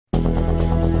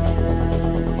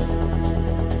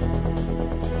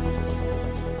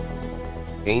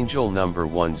Angel number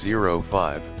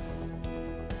 105.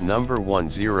 Number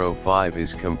 105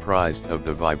 is comprised of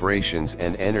the vibrations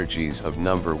and energies of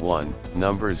number 1,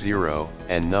 number 0,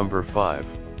 and number 5.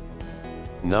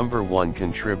 Number 1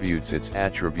 contributes its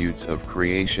attributes of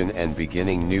creation and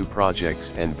beginning new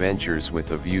projects and ventures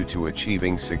with a view to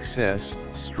achieving success,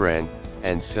 strength,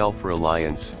 and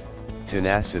self-reliance,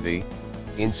 tenacity,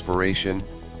 inspiration,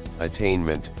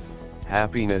 attainment,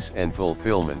 happiness and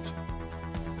fulfillment.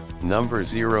 Number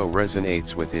 0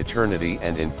 resonates with eternity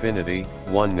and infinity,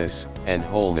 oneness, and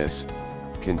wholeness,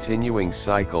 continuing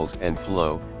cycles and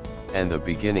flow, and the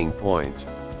beginning point.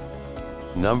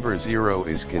 Number 0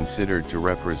 is considered to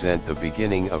represent the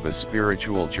beginning of a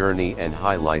spiritual journey and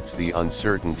highlights the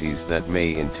uncertainties that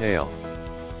may entail.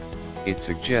 It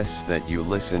suggests that you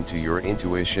listen to your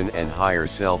intuition and higher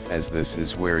self, as this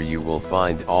is where you will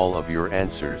find all of your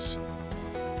answers.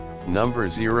 Number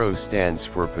 0 stands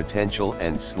for potential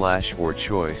and / or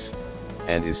choice,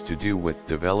 and is to do with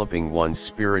developing one's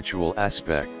spiritual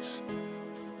aspects.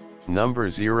 Number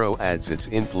 0 adds its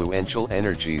influential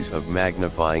energies of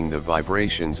magnifying the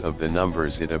vibrations of the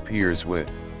numbers it appears with.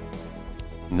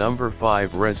 Number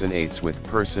 5 resonates with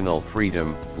personal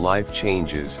freedom, life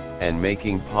changes, and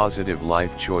making positive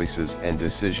life choices and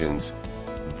decisions,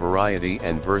 variety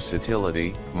and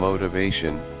versatility,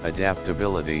 motivation,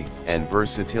 adaptability and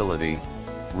versatility,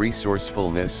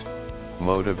 resourcefulness,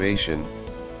 motivation,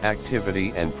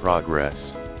 activity and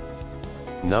progress.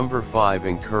 Number 5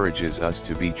 encourages us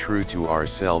to be true to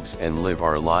ourselves and live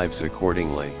our lives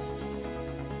accordingly.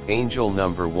 Angel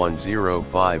number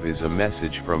 105 is a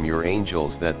message from your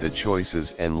angels that the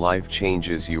choices and life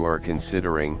changes you are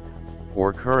considering,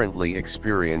 or currently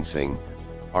experiencing,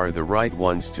 are the right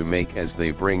ones to make as they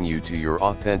bring you to your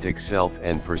authentic self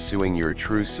and pursuing your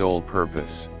true soul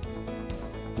purpose.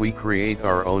 We create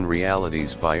our own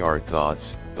realities by our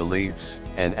thoughts, beliefs,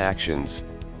 and actions,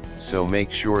 so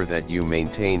make sure that you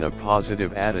maintain a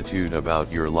positive attitude about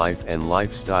your life and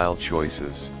lifestyle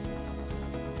choices.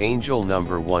 Angel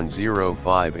number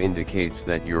 105 indicates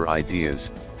that your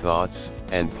ideas, thoughts,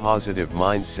 and positive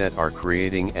mindset are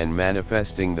creating and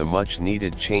manifesting the much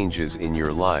needed changes in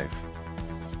your life.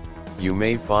 You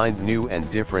may find new and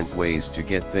different ways to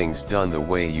get things done the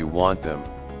way you want them.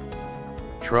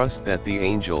 Trust that the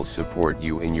angels support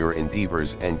you in your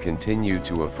endeavors and continue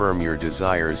to affirm your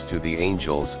desires to the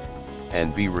angels,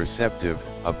 and be receptive,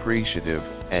 appreciative,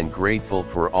 and grateful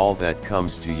for all that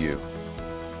comes to you.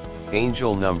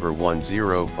 Angel number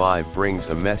 105 brings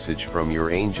a message from your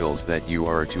angels that you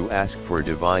are to ask for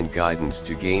divine guidance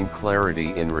to gain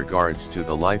clarity in regards to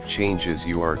the life changes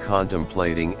you are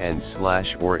contemplating and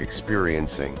 / or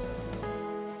experiencing.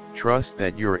 Trust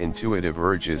that your intuitive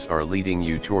urges are leading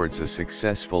you towards a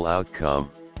successful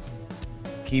outcome.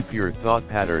 Keep your thought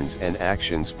patterns and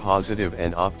actions positive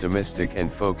and optimistic, and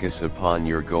focus upon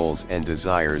your goals and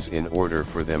desires in order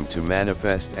for them to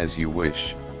manifest as you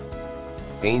wish.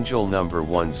 Angel number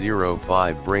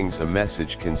 105 brings a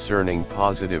message concerning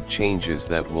positive changes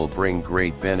that will bring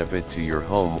great benefit to your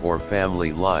home or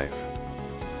family life.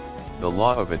 The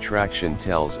law of attraction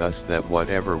tells us that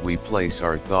whatever we place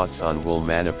our thoughts on will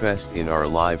manifest in our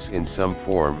lives in some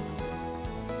form.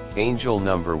 Angel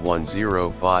number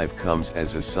 105 comes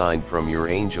as a sign from your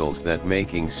angels that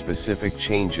making specific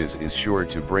changes is sure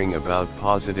to bring about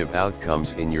positive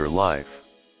outcomes in your life.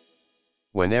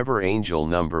 Whenever angel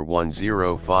number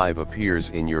 105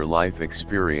 appears in your life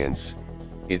experience,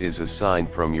 it is a sign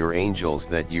from your angels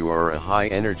that you are a high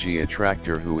energy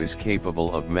attractor who is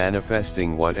capable of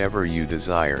manifesting whatever you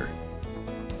desire.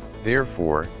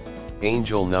 Therefore,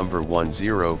 angel number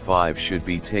 105 should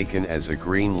be taken as a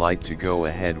green light to go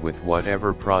ahead with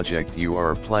whatever project you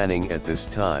are planning at this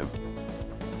time.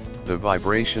 The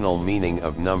vibrational meaning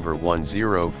of number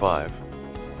 105.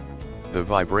 The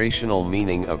vibrational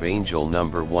meaning of angel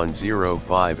number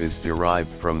 105 is derived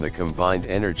from the combined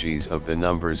energies of the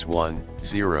numbers 1,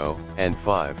 0, and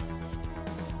 5.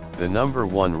 The number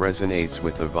 1 resonates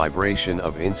with the vibration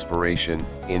of inspiration,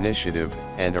 initiative,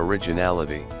 and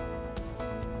originality.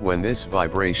 When this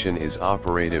vibration is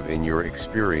operative in your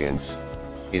experience,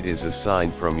 it is a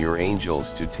sign from your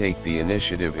angels to take the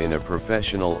initiative in a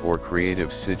professional or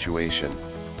creative situation.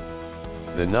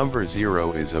 The number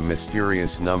 0 is a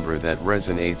mysterious number that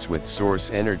resonates with source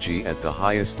energy at the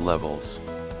highest levels.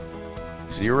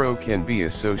 0 can be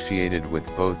associated with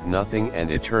both nothing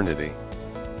and eternity.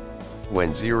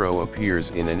 When 0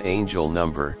 appears in an angel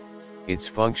number, its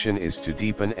function is to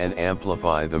deepen and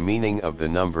amplify the meaning of the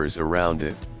numbers around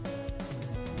it.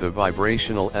 The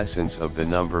vibrational essence of the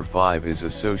number 5 is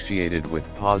associated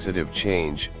with positive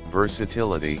change,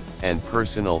 versatility, and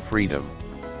personal freedom.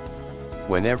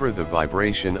 Whenever the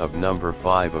vibration of number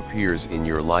 5 appears in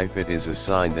your life, it is a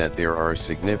sign that there are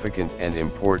significant and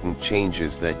important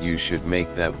changes that you should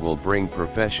make that will bring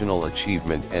professional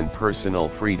achievement and personal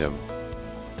freedom.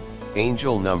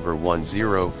 Angel number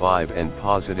 105 and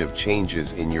positive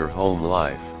changes in your home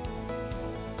life.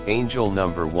 Angel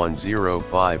number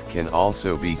 105 can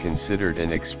also be considered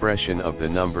an expression of the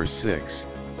number 6,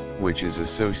 which is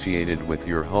associated with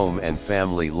your home and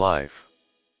family life.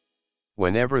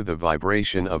 Whenever the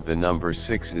vibration of the number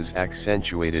 6 is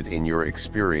accentuated in your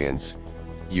experience,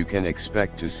 you can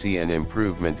expect to see an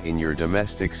improvement in your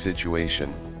domestic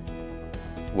situation.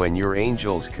 When your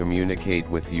angels communicate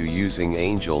with you using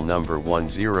angel number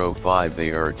 105,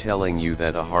 they are telling you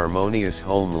that a harmonious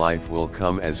home life will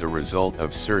come as a result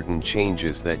of certain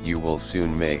changes that you will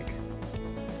soon make.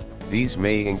 These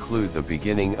may include the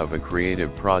beginning of a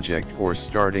creative project or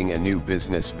starting a new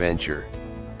business venture.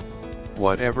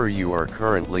 Whatever you are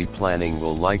currently planning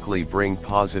will likely bring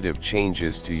positive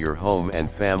changes to your home and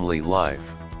family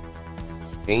life.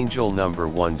 Angel number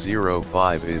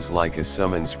 105 is like a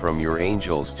summons from your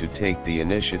angels to take the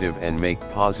initiative and make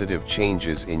positive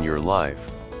changes in your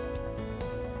life.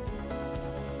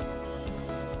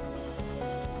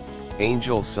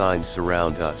 Angel signs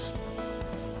surround us.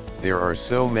 There are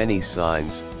so many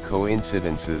signs,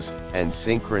 coincidences, and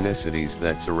synchronicities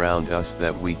that surround us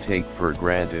that we take for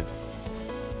granted.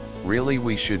 Really,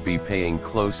 we should be paying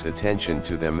close attention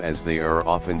to them, as they are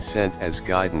often sent as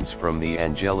guidance from the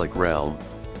angelic realm.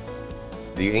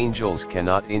 The angels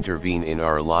cannot intervene in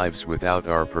our lives without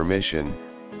our permission,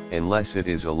 unless it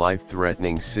is a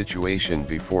life-threatening situation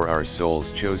before our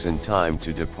soul's chosen time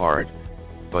to depart,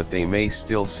 but they may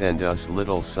still send us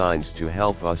little signs to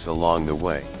help us along the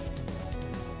way.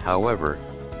 However,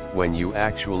 when you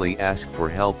actually ask for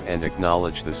help and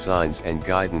acknowledge the signs and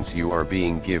guidance you are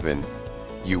being given,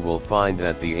 you will find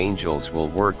that the angels will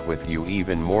work with you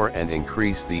even more and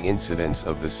increase the incidence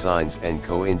of the signs and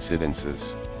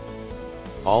coincidences.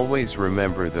 Always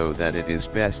remember, though, that it is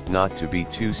best not to be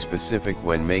too specific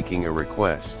when making a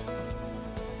request.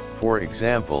 For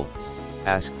example,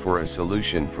 ask for a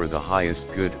solution for the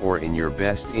highest good or in your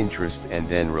best interest and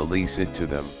then release it to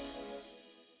them.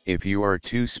 If you are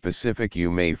too specific, you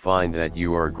may find that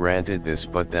you are granted this,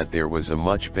 but that there was a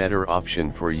much better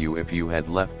option for you if you had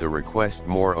left the request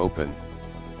more open.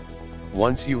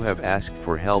 Once you have asked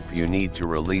for help, you need to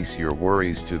release your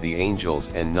worries to the angels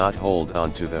and not hold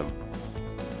on to them.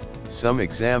 Some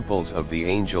examples of the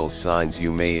angels' signs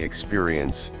you may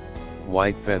experience: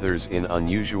 white feathers in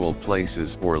unusual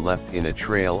places or left in a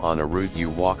trail on a route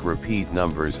you walk. Repeat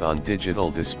numbers on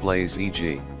digital displays,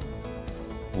 e.g.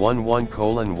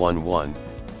 11:11,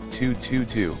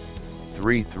 222,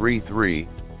 333,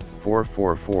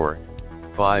 444,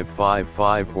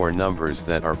 555, or numbers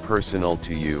that are personal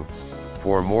to you.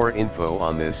 For more info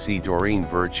on this, see Doreen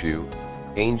Virtue,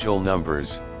 Angel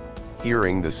Numbers.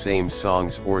 Hearing the same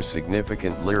songs or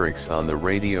significant lyrics on the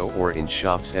radio or in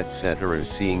shops, etc.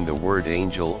 Seeing the word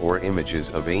angel or images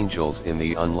of angels in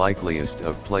the unlikeliest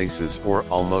of places or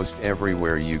almost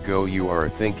everywhere you go. You are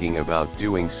thinking about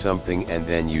doing something and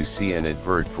then you see an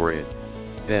advert for it.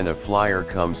 Then a flyer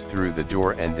comes through the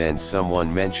door and then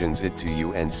someone mentions it to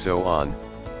you, and so on.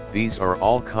 These are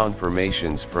all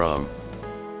confirmations from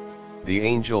the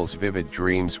angels. Vivid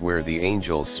dreams where the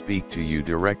angels speak to you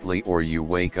directly, or you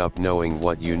wake up knowing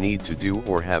what you need to do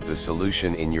or have the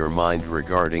solution in your mind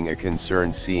regarding a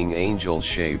concern. Seeing angel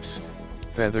shapes,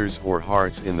 feathers or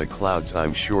hearts in the clouds.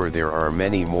 I'm sure there are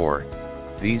many more.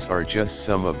 These are just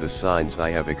some of the signs I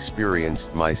have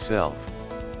experienced myself.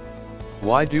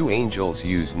 Why do angels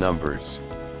use numbers?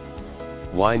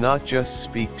 Why not just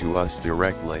speak to us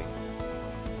directly?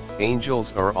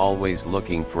 Angels are always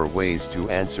looking for ways to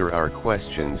answer our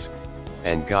questions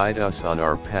and guide us on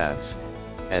our paths,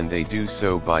 and they do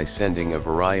so by sending a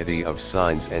variety of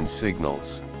signs and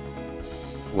signals.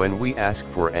 When we ask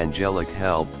for angelic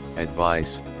help,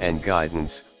 advice, and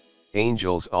guidance,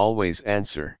 angels always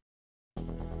answer.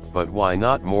 But why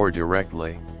not more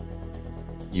directly?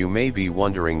 You may be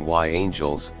wondering why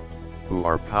angels, who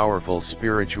are powerful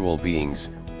spiritual beings,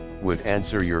 would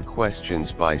answer your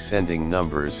questions by sending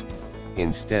numbers,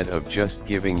 instead of just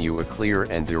giving you a clear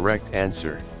and direct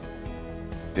answer.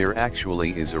 There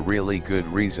actually is a really good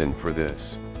reason for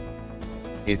this.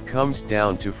 It comes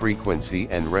down to frequency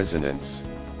and resonance.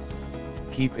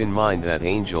 Keep in mind that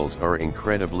angels are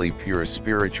incredibly pure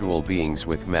spiritual beings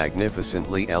with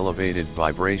magnificently elevated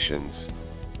vibrations.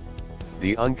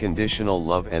 The unconditional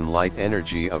love and light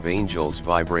energy of angels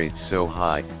vibrates so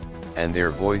high, and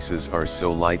their voices are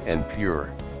so light and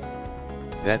pure,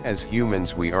 that as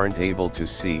humans we aren't able to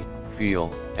see,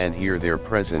 feel, and hear their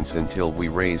presence until we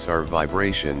raise our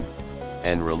vibration,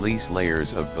 and release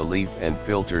layers of belief and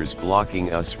filters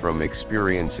blocking us from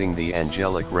experiencing the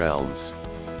angelic realms.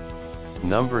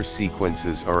 Number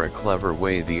sequences are a clever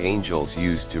way the angels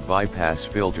use to bypass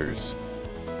filters.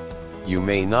 You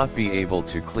may not be able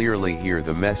to clearly hear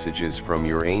the messages from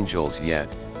your angels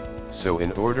yet, so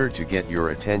in order to get your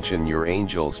attention, your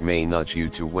angels may nudge you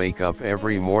to wake up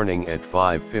every morning at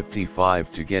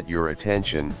 5:55 to get your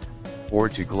attention, or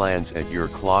to glance at your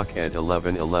clock at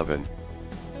 11:11.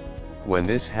 When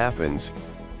this happens,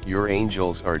 your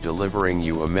angels are delivering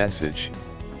you a message,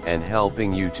 and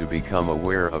helping you to become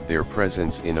aware of their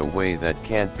presence in a way that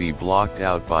can't be blocked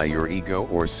out by your ego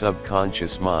or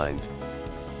subconscious mind.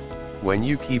 When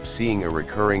you keep seeing a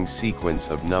recurring sequence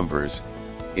of numbers,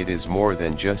 it is more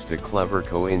than just a clever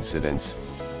coincidence,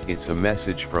 it's a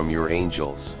message from your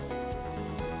angels.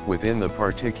 Within the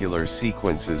particular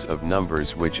sequences of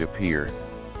numbers which appear,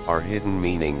 are hidden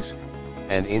meanings,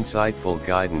 and insightful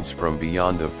guidance from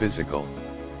beyond the physical.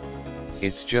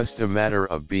 It's just a matter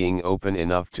of being open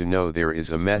enough to know there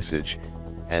is a message,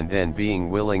 and then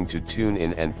being willing to tune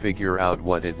in and figure out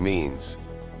what it means.